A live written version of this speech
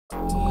Hi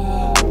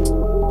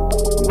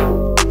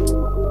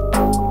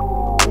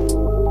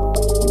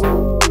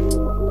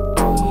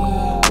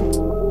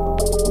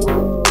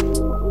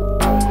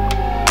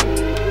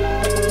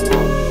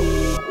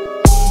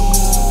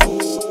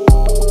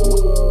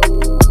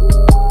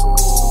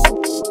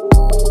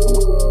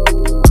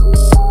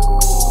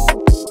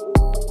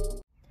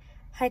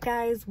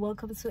guys,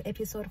 welcome to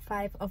episode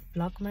 5 of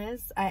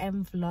Vlogmas. I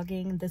am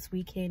vlogging this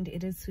weekend.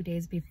 It is 2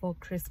 days before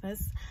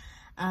Christmas.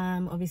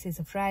 Obviously it's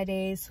a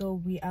Friday, so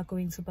we are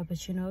going to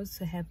Pappuccino's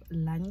to have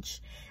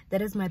lunch.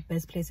 That is my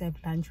best place to have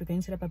lunch. We're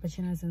going to the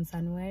Pappuccino's in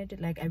Sunward.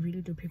 Like, I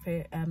really do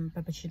prefer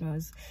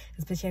Pappuccino's,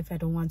 especially if I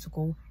don't want to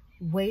go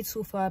way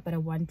too far, but I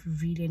want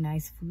really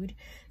nice food.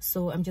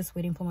 So I'm just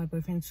waiting for my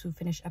boyfriend to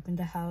finish up in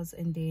the house,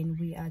 and then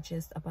we are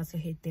just about to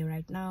head there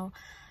right now.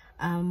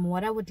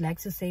 What I would like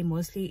to say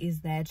mostly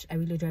is that I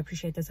really do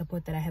appreciate the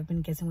support that I have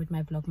been getting with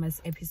my Vlogmas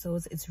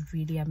episodes. It's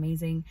really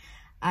amazing.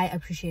 I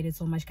appreciate it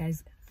so much,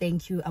 guys.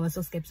 Thank you. I was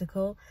so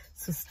skeptical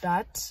to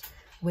start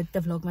with the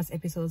Vlogmas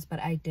episodes, but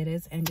I did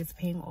it and it's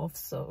paying off.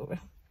 So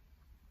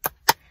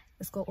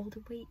let's go all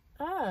the way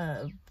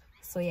up.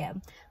 So yeah,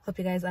 hope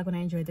you guys are gonna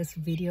enjoy this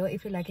video.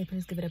 If you like it,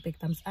 please give it a big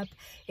thumbs up.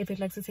 If you'd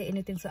like to say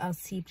anything to our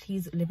C,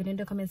 please leave it in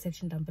the comment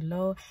section down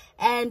below.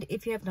 And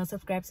if you have not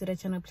subscribed to the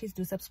channel, please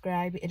do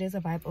subscribe. It is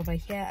a vibe over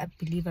here. I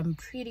believe I'm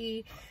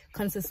pretty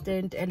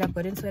consistent, and I've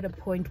gotten to a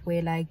point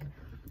where, like,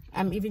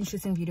 I'm even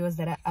shooting videos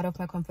that are out of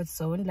my comfort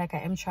zone. Like,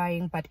 I am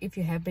trying, but if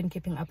you have been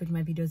keeping up with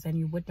my videos, then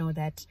you would know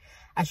that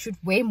I shoot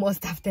way more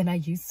stuff than I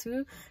used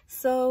to.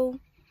 So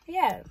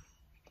yeah,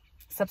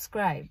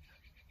 subscribe,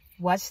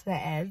 watch the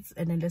ads,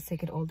 and then let's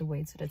take it all the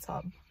way to the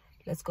top.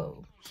 Let's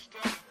go.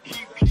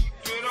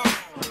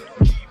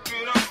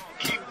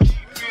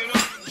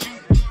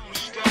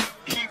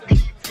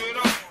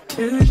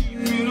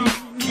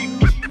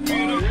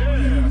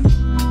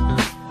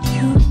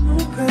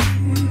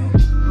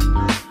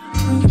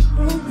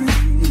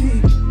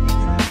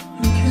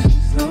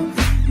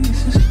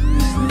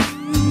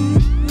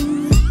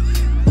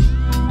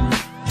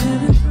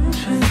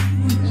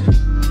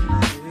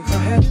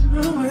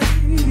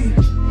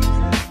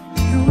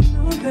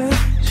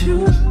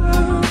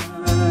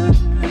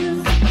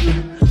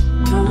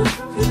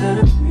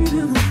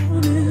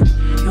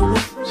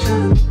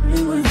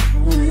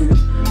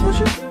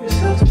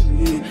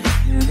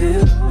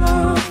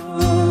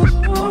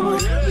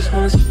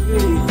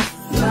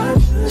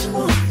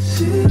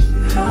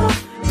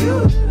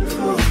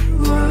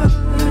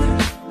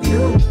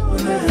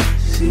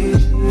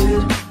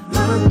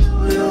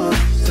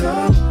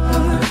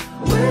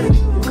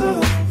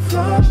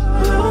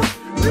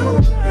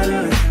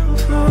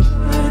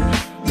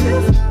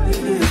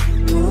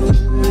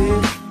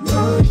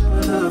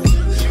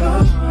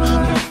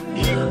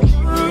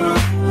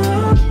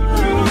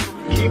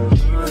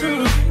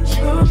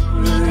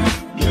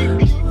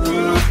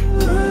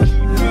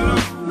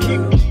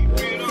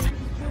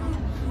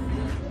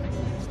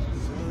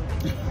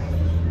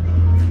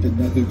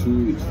 Nothing to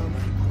it.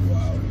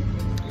 Wow.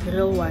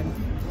 Real one.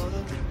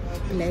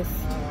 Bless.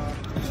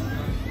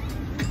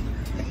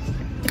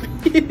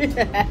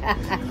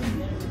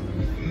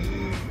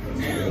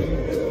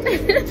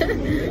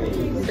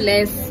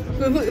 Bless.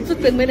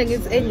 Put the meaning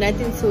is ain't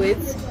nothing to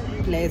it.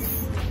 Bless.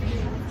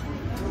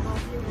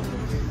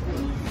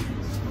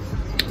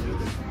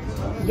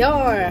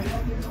 Your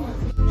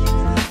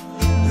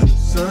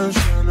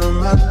sunshine on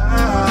my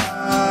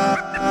life.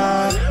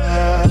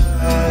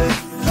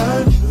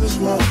 I just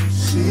want to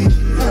see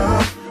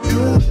how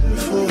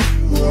beautiful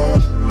you are.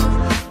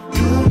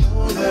 You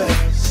know that I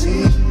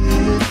see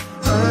it.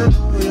 I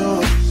know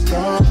you're a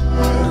star.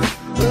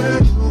 Where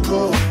you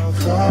go, I'll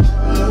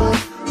follow.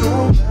 No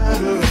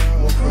matter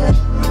how far.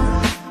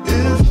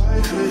 If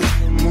life is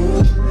a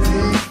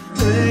movie,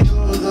 then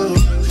you're the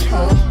best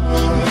part.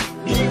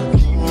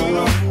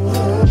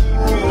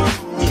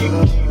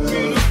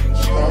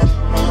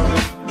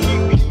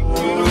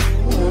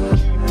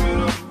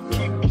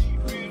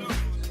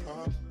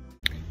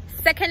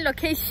 Second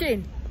location.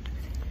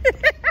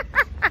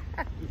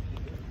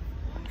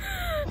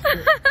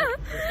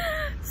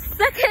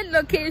 Second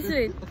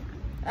location.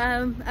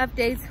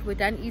 Update, we're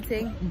done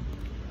eating.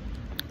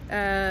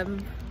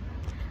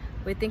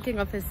 We're thinking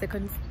of a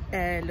second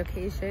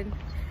location.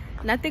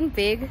 Nothing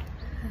big,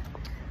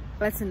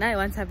 but tonight I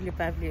want Havli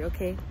Pavli,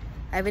 okay?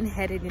 I haven't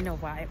had it in a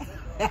while.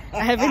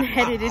 I haven't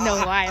had it in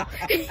a while.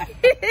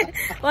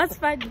 What's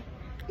funny?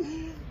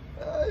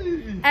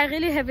 I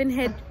really haven't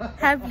had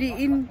Havli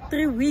in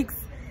 3 weeks,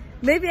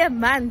 maybe a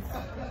month.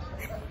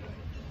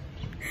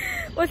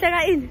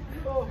 Oshagan.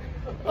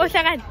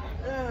 Oshagan.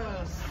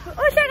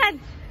 Oshagan.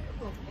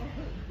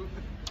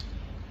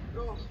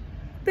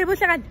 Babe,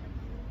 Oshagan.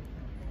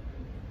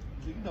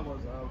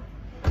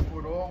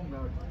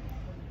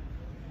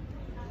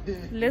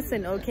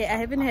 Listen, okay, I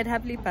haven't had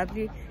Havli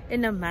Pavli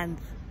in a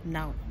month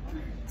now.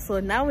 So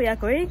now we are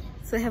going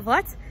to have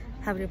what?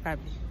 Havli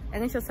Pavli. I'm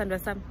going to show Sandra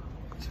some.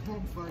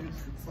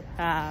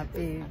 Ah,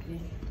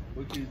 baby.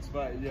 Okay, it's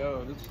fine.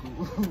 Yeah, that's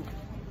cool.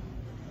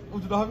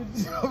 Baby,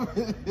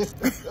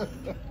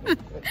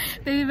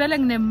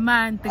 a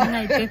month.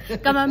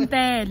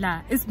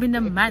 It's been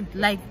a month.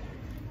 Like,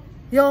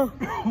 yo,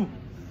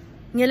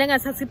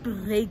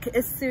 break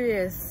is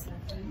serious.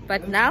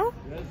 But now,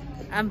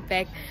 I'm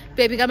back.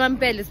 Baby,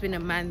 it's been a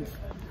month.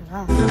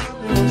 Wow.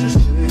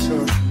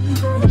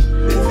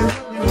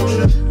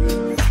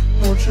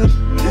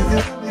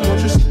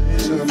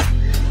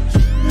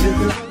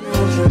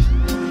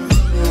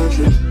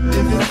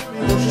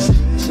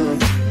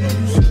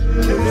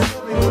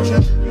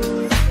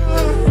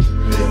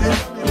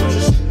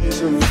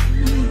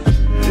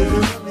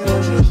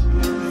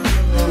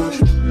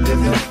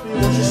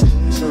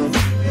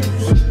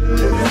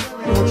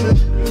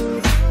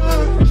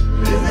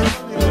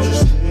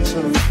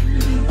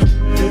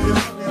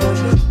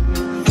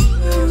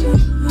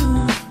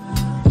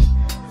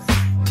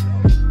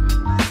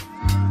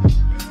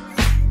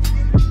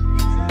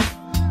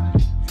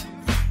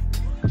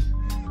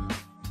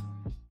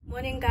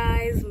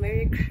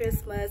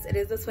 It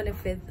is the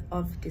 25th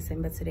of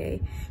December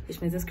today, which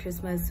means it's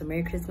Christmas, so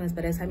Merry Christmas.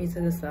 But by the time you see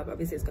this vlog,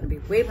 obviously it's going to be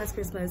way past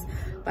Christmas,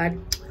 but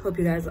hope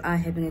you guys are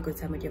having a good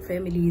time with your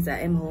families. I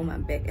am home.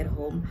 I'm back at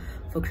home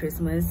for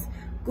Christmas.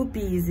 Go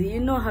busy.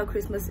 You know how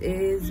Christmas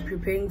is,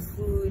 preparing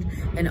food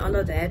and all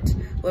of that.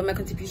 Well, my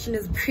contribution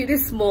is pretty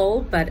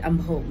small, but I'm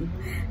home.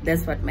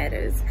 That's what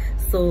matters.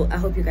 So I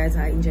hope you guys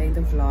are enjoying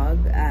the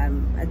vlog.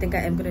 I think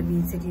I am going to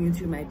be taking you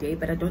through my day,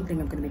 but I don't think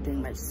I'm going to be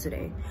doing much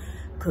today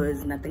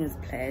because nothing is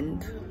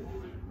planned.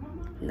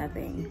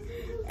 Nothing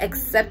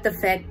except the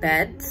fact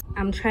that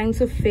I'm trying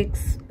to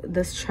fix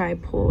this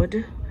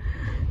tripod.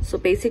 So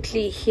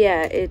basically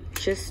here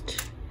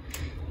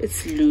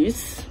it's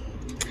loose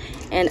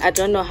and I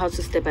don't know how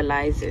to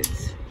stabilize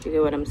it. You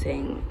get what I'm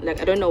saying?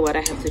 Like, I don't know what I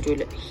have to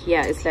do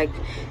here. It's like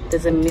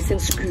there's a missing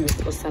screw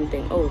or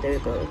something. Oh, there we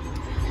go.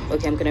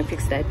 Okay, I'm gonna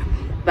fix that.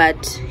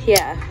 But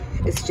here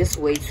it's just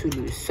way too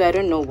loose, so I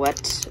don't know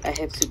what I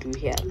have to do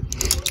here.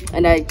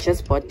 And I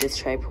just bought this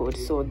tripod,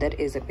 so that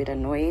is a bit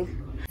annoying.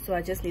 So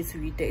I just need to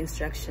read the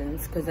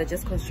instructions because I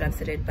just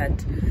constructed it, but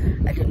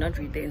I did not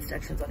read the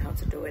instructions on how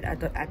to do it. I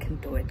thought I can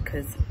do it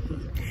because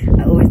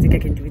I always think I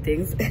can do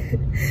things.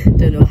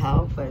 Don't know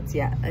how, but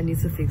yeah, I need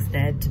to fix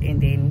that. And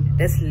then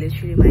that's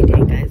literally my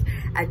day, guys.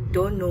 I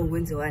don't know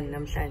when to end.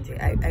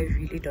 I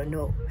really don't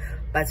know,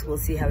 but we'll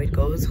see how it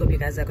goes. Hope you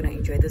guys are gonna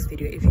enjoy this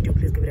video. If you do,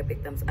 please give it a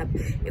big thumbs up.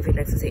 If you'd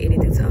like to say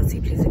anything to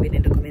LT, please leave it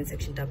in the comment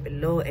section down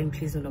below, and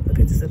please do not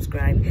forget to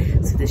subscribe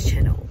to this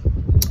channel.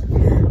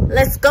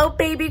 Let's go,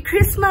 baby.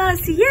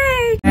 Christmas,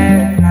 yay! I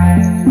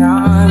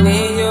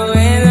need you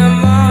in the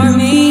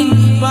morning,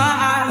 but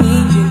I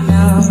need you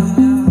now.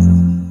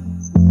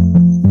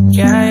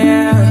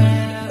 Yeah,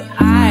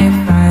 I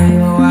find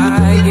you,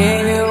 I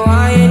gave you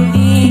all you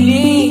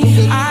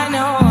need. I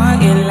know I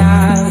can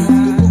lie.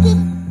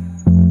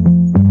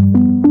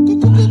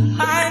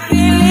 I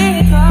feel it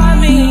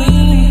coming.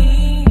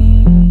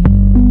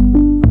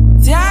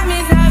 Tell me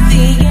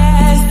something,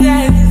 yes,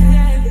 yes.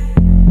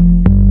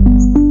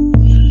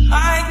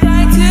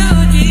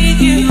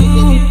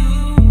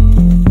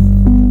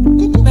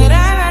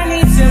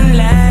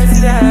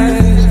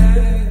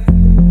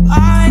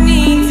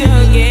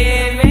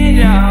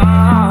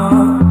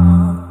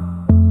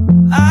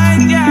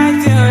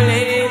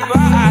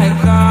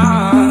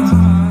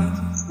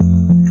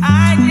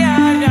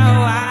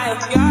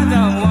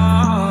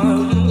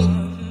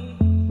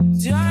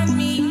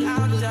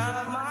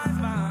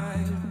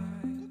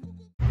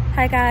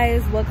 Hi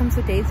guys, welcome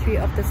to day 3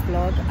 of this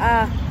vlog.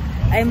 I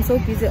am so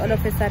busy all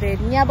of a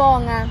sudden.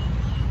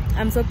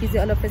 I'm so busy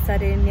all of a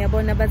sudden.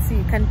 But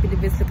you can't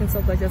believe it's looking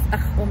so gorgeous.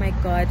 Oh my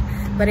god.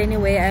 But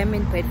anyway, I'm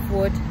in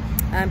Bedford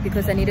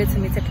because I needed to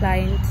meet a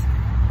client.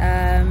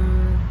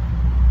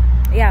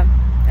 Yeah,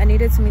 I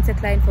needed to meet a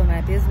client for my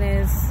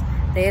business.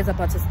 The year is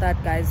about to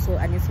start, guys, so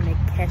I need to make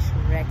cash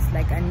racks.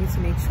 Like, I need to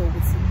make sure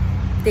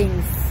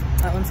things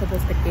are on top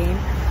of the game.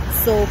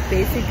 So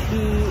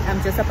basically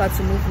I'm just about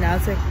to move now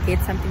to get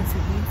something to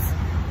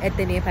eat at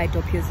the nearby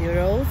Doppio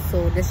Zero.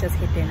 So let's just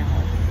head there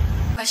now.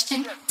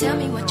 Question, tell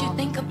me what you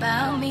think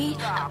about me.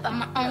 I buy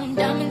my own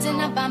diamonds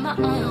and I buy my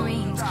own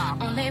rings.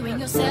 Only ring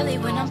your celly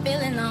when I'm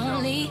feeling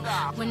lonely.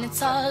 When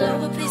it's all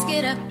over, please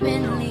get up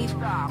and leave.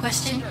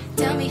 Question,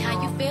 tell me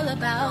how you feel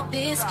about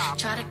this.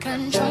 Try to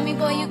control me,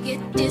 boy, you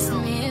get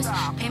dismissed.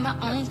 Pay my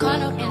own car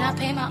note and I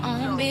pay my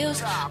own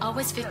bills.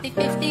 Always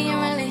 50-50 in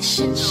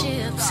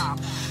relationships.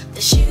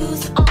 The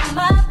shoes on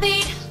my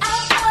feet,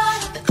 I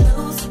bought. The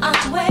clothes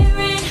I'm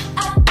wearing,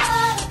 I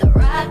bought. The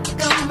rock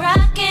I'm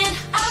rocking,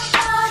 I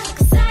bought.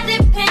 'Cause I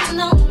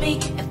depend on me.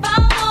 If I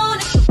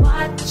want it, the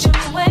watch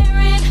I'm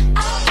wearing, I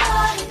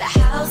bought. The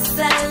house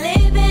I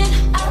live in,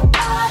 I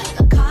bought.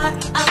 The car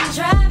I'm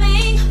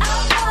driving, I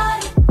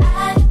bought.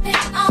 I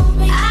depend on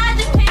me. I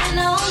depend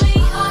on me.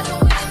 All the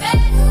way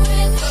back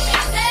with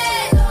the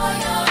all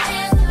your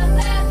hands up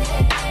that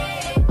day.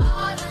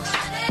 All the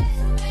honey,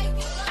 make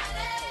you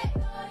money.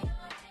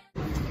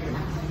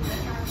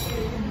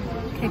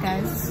 Okay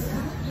guys,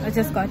 I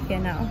just got here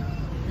now.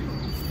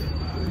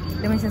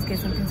 Let me just get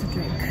something to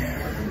drink.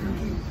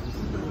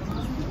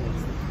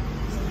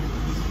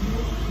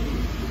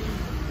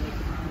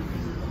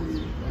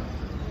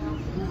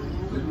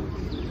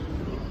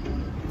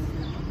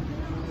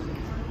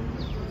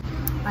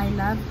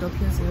 love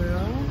Doppio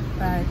Zero,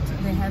 but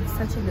they have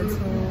such a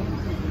little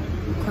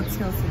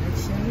cocktail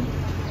selection.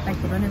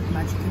 Like they don't have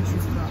much you can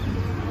choose from.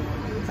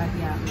 But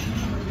yeah,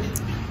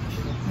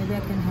 maybe I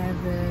can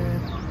have the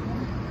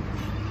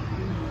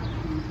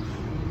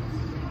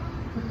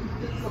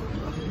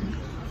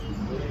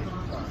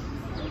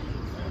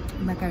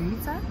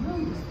margarita.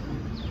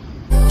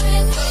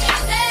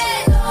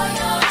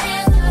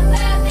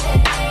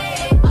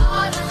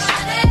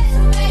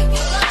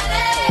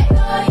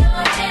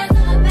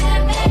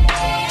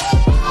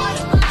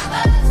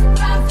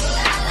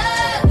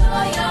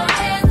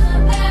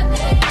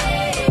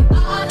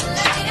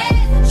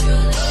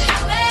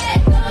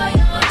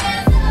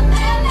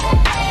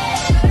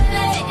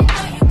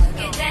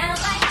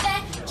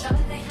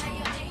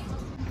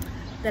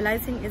 The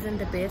lighting isn't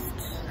the best,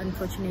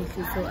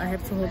 unfortunately, so I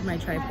have to hold my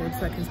tripod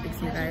so I can speak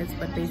to you guys.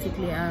 But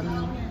basically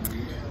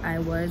I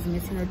was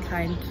meeting a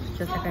client,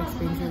 just like I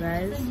explained to you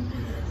guys.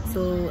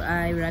 So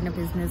I run a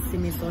business,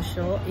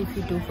 semi-social. If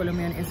you do follow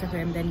me on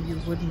Instagram, then you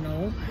would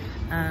know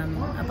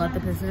about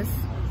the business.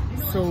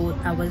 So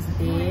I was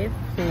there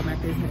for my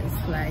business,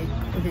 like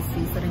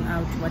obviously sorting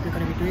out what we're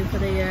going to be doing for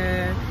the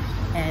year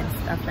and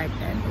stuff like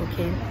that.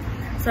 Okay,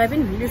 so I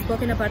haven't really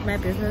spoken about my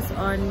business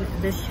on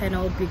this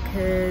channel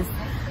because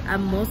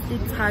I'm mostly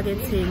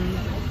targeting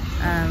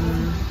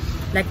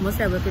like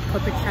mostly I work with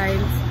corporate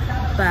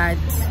clients, but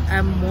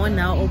I'm more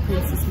now open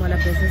to smaller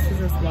businesses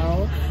as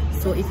well.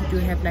 So if you do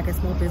have like a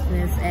small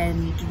business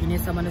and you need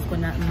someone who's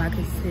gonna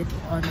market it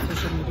on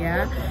social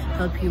media,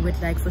 help you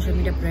with like social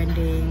media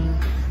branding,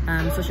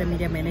 social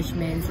media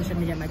management, social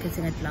media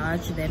marketing at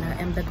large, then I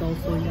am the girl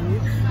for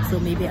you. So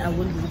maybe I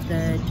will leave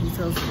the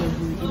details for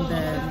you in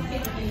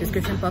the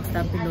description box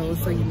down below,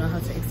 so you know how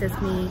to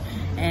access me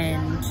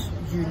and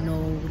you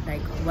know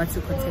like what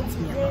to contact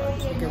me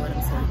about. You get what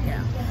I'm saying?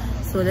 Yeah,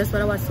 so that's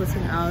what I was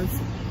sorting out.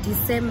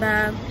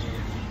 December,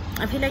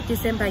 I feel like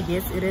December,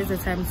 yes, it is a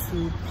time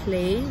to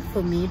play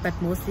for me, but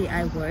mostly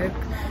I work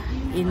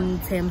in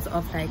terms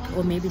of like,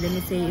 or maybe let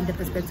me say in the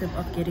perspective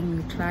of getting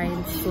new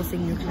clients, sourcing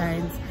new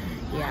clients.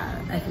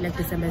 Yeah, I feel like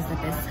December is the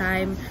best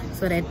time,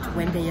 so that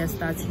when the year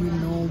starts, you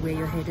know where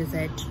your head is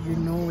at, you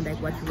know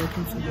like what you're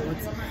working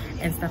towards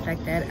and stuff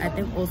like that. I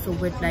think also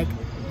with like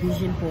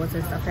vision boards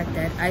and stuff like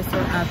that, I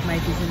sort out my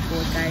vision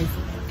board, guys,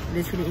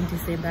 literally in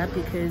December,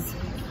 because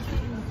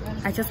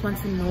I just want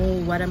to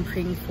know what I'm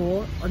praying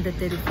for on the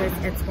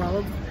 31st at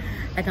 12.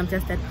 Like I'm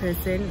just that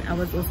person. I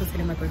was also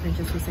telling my boyfriend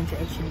just recently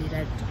actually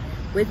that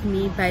with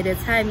me, by the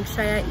time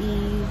Shaya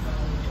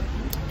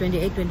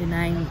 28,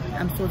 29,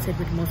 I'm sorted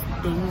with most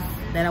things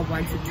that I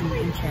want to do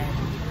in Jan.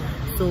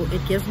 So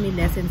it gives me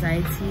less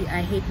anxiety.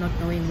 I hate not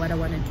knowing what I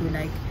want to do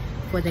like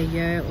for the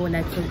year, or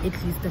like for at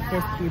least the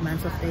first 3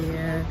 months of the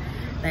year.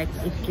 Like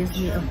it gives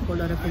me a whole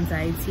lot of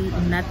anxiety.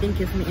 Nothing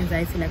gives me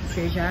anxiety like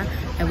pressure.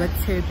 I work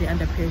terribly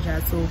under pressure,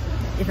 so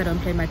if I don't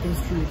play my things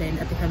through, then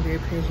I become very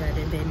pressured,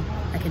 and then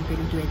I can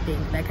barely do a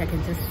thing. Like I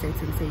can just sit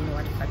and say, you know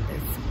what, fuck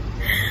this.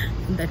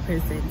 I'm that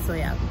person. So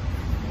yeah,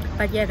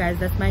 but yeah guys,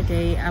 that's my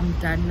day. I'm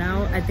done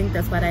now. I think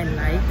that's what I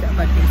like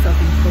about being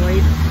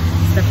self-employed.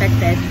 It's the fact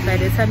that by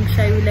the time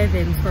you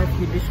 11,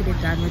 12, you're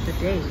literally done with the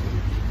day.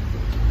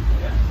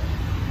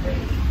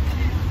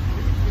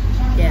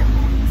 Yeah,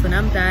 so now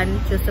I'm done,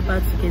 just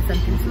about to get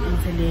something to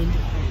eat, and then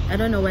I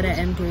don't know what I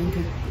am doing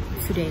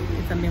today,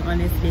 if I'm being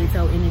honest, later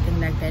or anything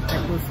like that,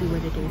 but we'll see where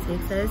the day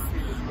takes us.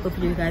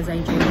 Hopefully you guys are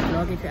enjoying the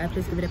vlog. If you are,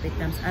 please give it a big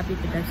thumbs up.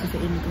 If you'd like to say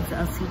anything to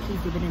us,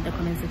 please leave it in the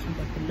comment section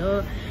down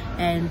below,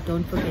 and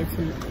don't forget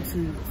to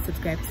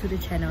subscribe to the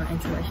channel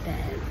and to watch the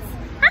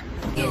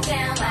ads. Get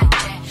down like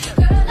that,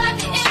 girl, I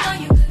didn't know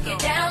you could get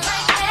down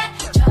like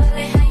that.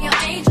 Charlie, how your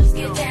angels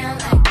get down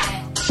like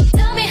that.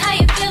 Tell me how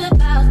you feel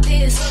about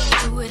this.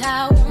 Do it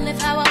how I want,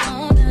 live how I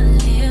wanna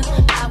live.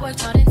 I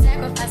worked hard and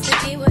sacrificed to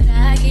get what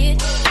I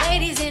get.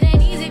 Ladies, it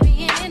ain't easy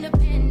being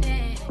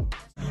independent.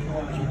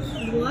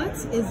 What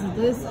is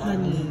this,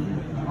 honey?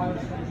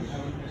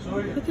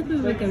 Look at my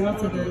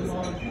margarita, guys.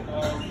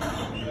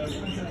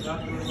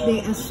 They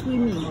are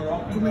swimming.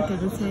 The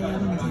margarita,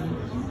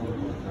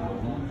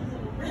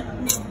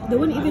 they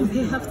won't even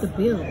pay half the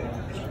bill.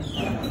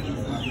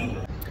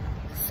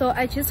 So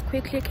I just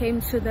quickly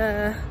came to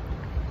the,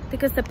 I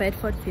think it's the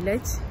Bedford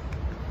Village,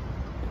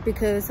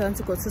 because I want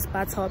to go to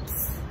Spa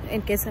Tops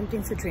and get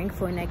something to drink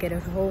for when I get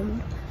at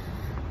home.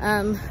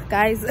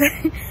 Guys,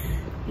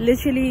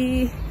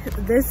 literally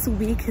this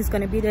week is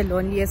gonna be the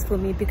loneliest for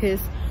me,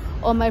 because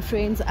all my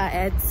friends are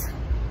at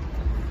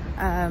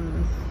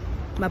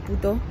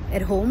Maputo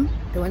at home.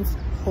 The ones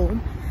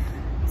home.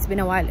 It's been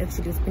a while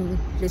actually. It's been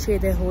literally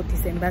the whole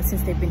December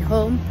since they've been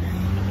home.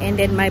 And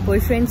then my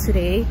boyfriend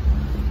today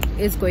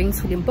is going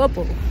to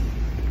Limpopo.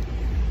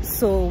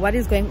 So what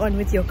is going on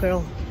with your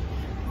girl?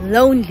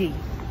 Lonely.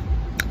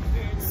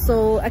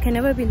 So I can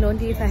never be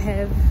lonely if I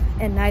have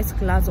a nice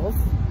glass off.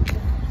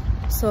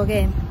 So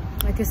again,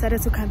 I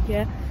decided to come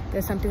here.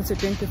 There's something to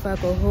drink before I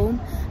go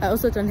home. I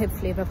also don't have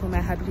flavor for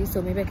my hubby,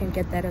 so maybe I can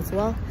get that as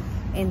well.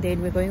 And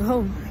then we're going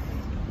home.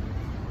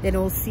 Then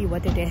we'll see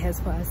what the day has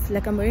for us.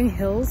 Like I'm wearing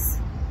heels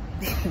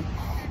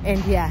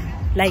And yeah,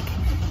 like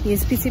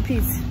he's peace.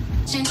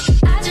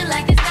 I just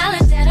like this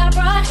balance that I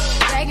brought.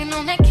 Bragging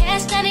on that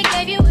cash that he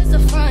gave you is a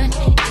front.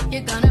 If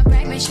you're gonna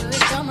brag, make sure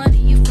it's your money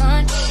you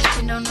front.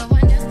 You don't know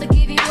one else to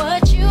give you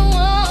what you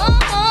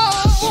want.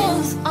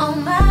 Shoes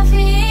on my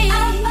feet,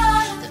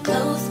 the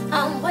clothes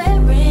I'm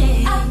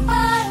wearing,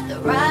 the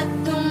rock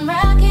I'm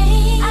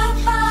rocking.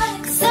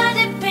 'Cause I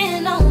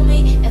depend on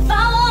me. If I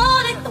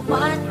want it, the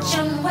watch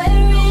I'm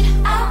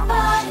wearing,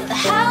 the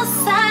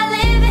house I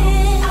live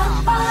in,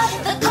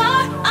 the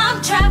car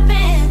I'm driving.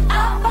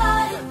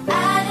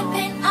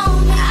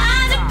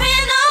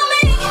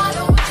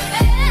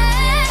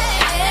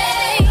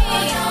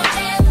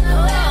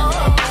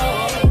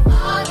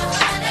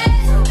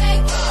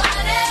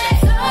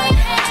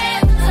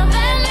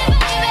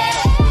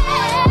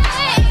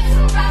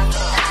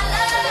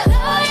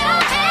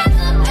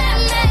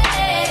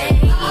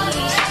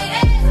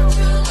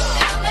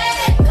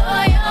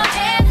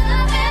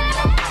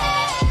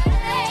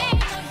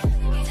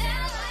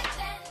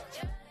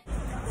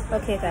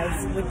 Okay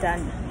guys, we're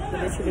done.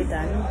 We're literally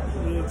done.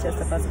 We're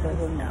just about to go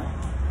home now.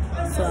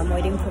 So I'm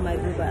waiting for my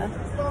Uber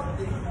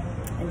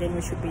and then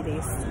we should be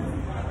there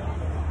soon.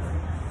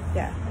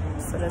 Yeah,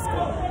 so let's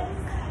go.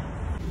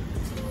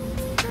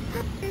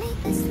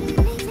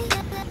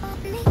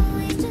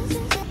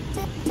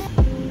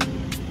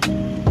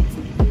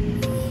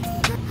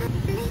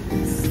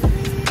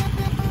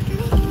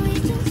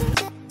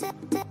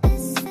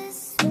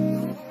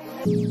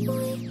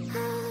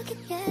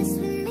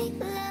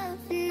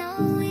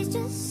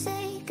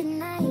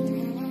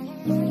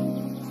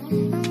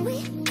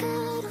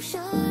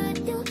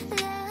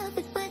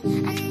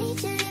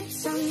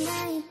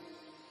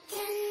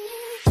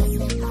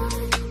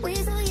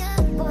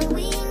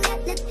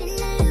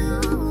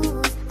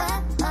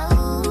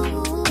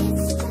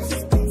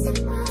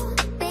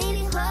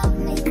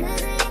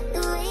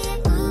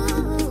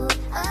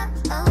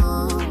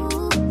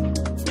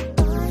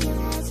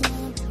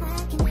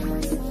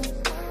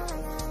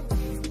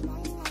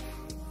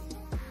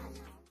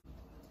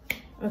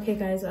 Okay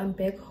guys, I'm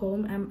back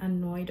home. I'm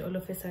annoyed all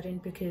of a sudden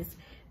because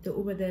the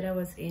Uber that I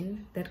was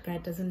in, that guy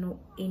doesn't know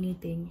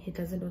anything. He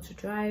doesn't know to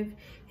drive.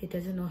 He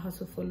doesn't know how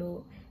to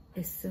follow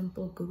a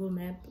simple Google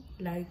map.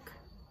 Like,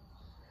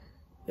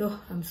 yo,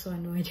 I'm so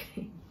annoyed.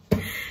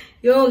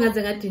 Yo,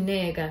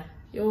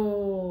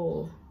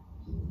 yo,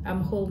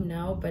 I'm home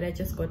now, but I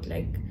just got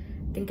like,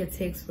 I think a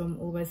text from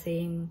Uber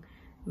saying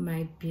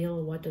my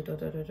bill, what,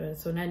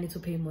 so now I need to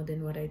pay more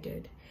than what I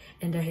did.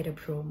 And I had a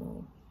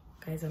promo.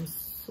 Guys, I'm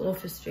so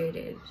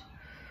frustrated,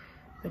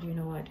 but you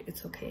know what,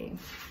 it's okay.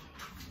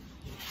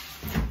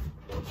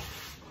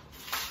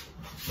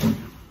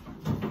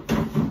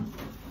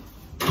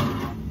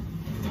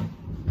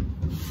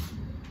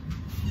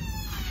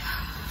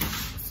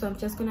 So I'm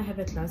just gonna have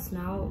a glass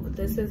now.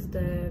 This is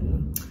the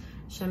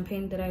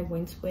champagne that I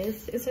went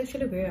with. It's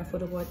actually very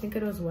affordable. I think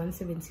it was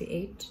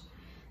 178.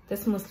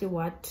 That's mostly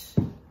what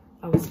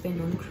I would spend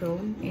on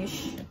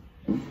Crown-ish.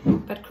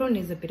 But Crown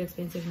is a bit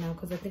expensive now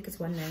because I think it's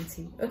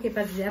 190. Okay,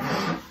 but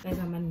therefore, guys,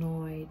 I'm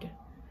annoyed.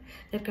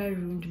 That guy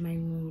ruined my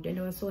mood and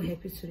I was so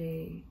happy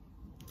today.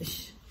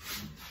 Ish.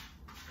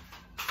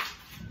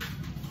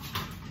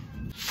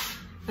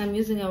 I'm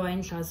using a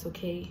wine glass,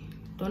 okay?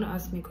 Don't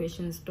ask me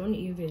questions. Don't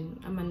even.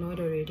 I'm annoyed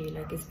already.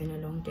 Like, it's been a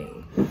long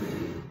day.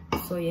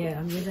 So yeah,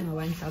 I'm using a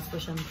wine glass for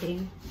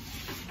champagne.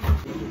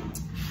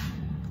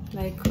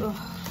 Like, oh.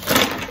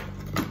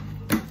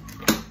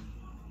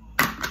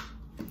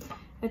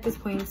 At this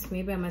point,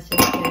 maybe I must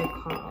just get a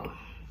car.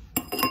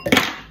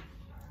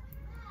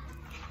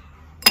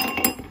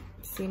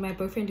 See, my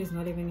boyfriend is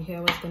not even here.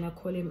 I was gonna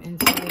call him and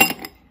tell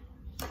him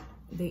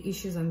the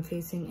issues I'm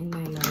facing in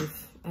my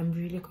life. I'm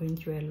really going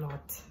through a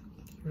lot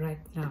right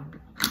now.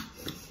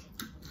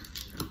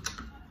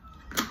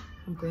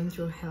 I'm going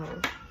through hell.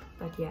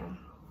 But yeah,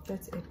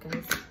 that's it,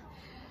 guys.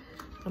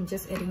 I'm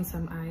just adding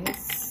some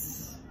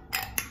ice.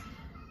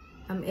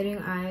 I'm adding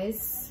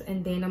ice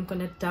and then I'm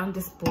gonna down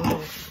this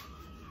bottle.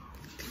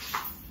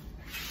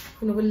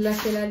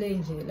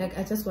 Like,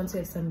 I just want to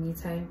have some me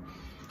time,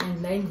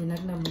 and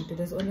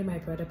there's only my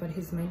brother, but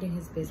he's minding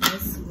his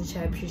business, which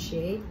I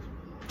appreciate.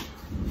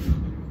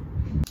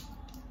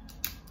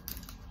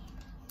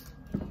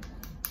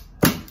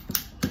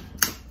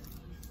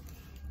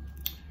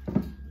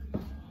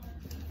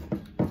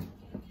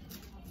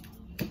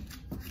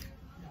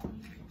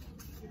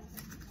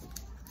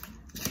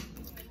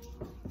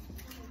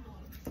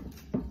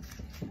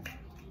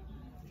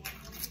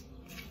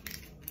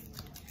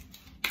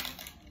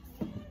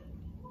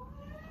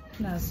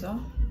 Naso.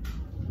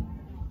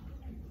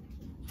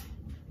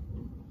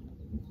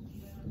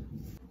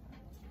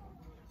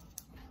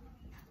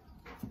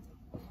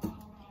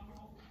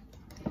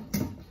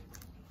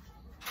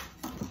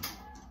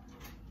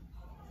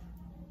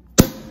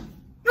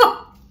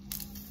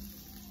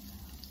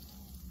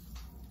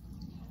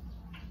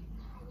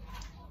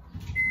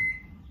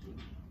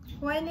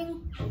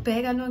 Whining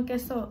bag anong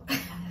keso.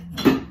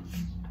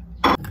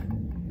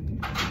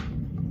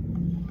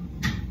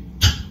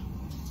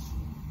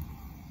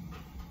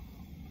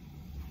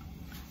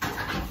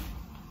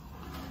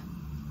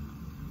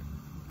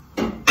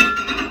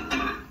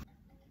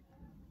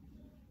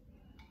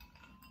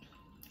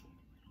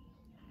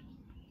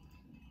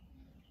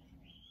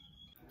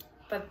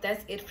 but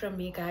that's it from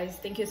me, guys.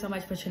 Thank you so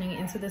much for tuning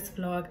into this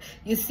vlog.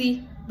 You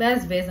see,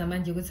 that's Veza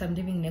Manjugut. I'm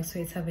living next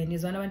to a tavern.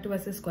 Is one I want to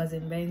was this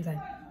cousin Benza.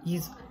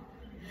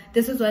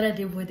 This is what I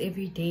deal with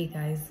every day,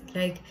 guys.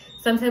 Like,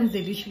 sometimes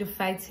they're literally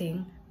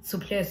fighting to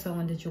play a song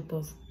on the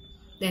jukebox.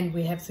 Then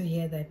we have to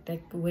hear that.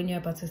 Like, when you're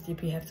about to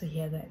sleep, you have to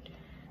hear that.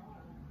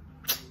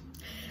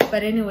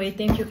 But anyway,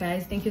 thank you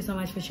guys. Thank you so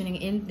much for tuning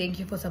in. Thank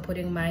you for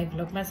supporting my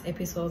Vlogmas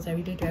episodes. I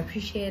really do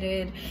appreciate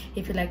it.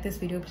 If you like this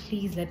video,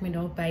 please let me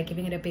know by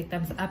giving it a big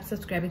thumbs up,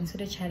 subscribing to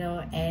the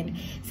channel, and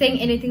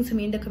saying anything to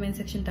me in the comment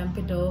section down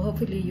below.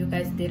 Hopefully you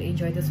guys did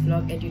enjoy this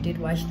vlog and you did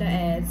watch the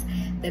ads.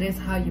 That is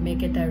how you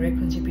make a direct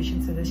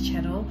contribution to this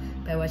channel,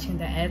 by watching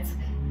the ads.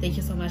 Thank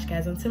you so much,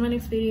 guys. Until my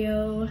next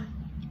video.